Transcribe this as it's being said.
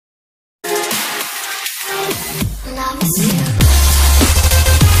Hey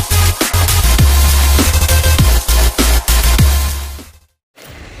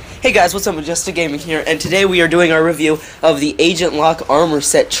guys, what's up? Majestic Gaming here, and today we are doing our review of the Agent Locke armor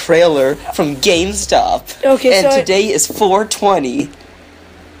set trailer from Gamestop. Okay, and so today is 4/20.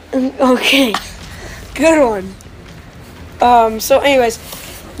 Okay, good one. So anyways,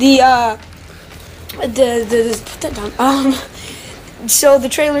 put that down. So the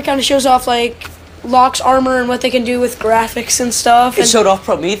trailer kind of shows off like Locke's armor and what they can do with graphics and stuff. It showed off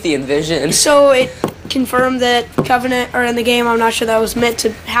Promethean vision. So it confirmed that Covenant are in the game. I'm not sure that was meant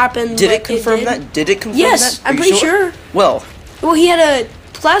to happen. Did it confirm that? Did it confirm that? Yes, I'm pretty sure. Well, he had a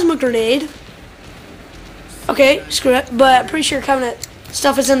plasma grenade. Okay, screw it. But I'm pretty sure Covenant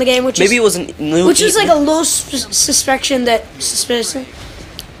stuff is in the game, which maybe it was a new. Which is like a low suspicion that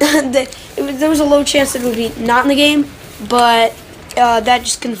there was a low chance that it would be not in the game, but that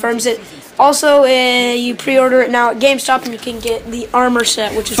just confirms it. Also, you pre-order it now at Gamestop, and you can get the armor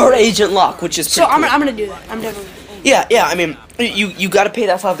set, which is for Agent Locke, which is so. Cool. I'm gonna do that. I'm definitely. Yeah. I mean, you got to pay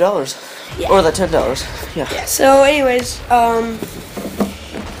that $5 or that $10. Yeah. So, anyways,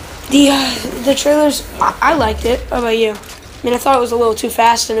 the trailers, I liked it. How about you? I mean, I thought it was a little too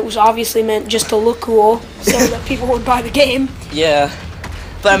fast, and it was obviously meant just to look cool, so that people would buy the game. Yeah.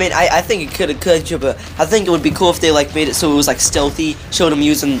 But I mean, I think it could, but I think it would be cool if they like made it so it was like stealthy, showed him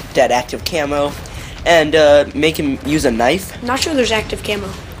using that active camo, and make him use a knife. I'm not sure there's active camo.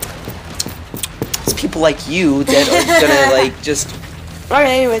 It's people like you that are gonna like just.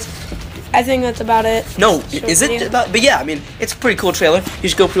 Okay, anyways, I think that's about it. No, is it about? But yeah, I mean, it's a pretty cool trailer. You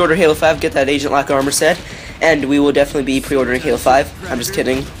should go pre-order Halo 5, get that Agent Locke armor set, and we will definitely be pre-ordering Halo 5. I'm just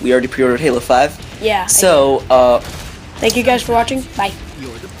kidding. We already pre-ordered Halo 5. Yeah. So, thank you guys for watching. Bye.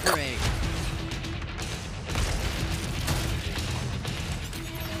 You're the prey.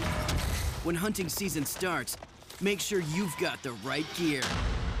 When hunting season starts, make sure you've got the right gear.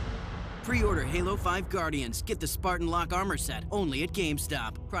 Pre-order Halo 5 Guardians. Get the Spartan Locke armor set only at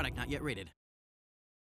GameStop. Product not yet rated.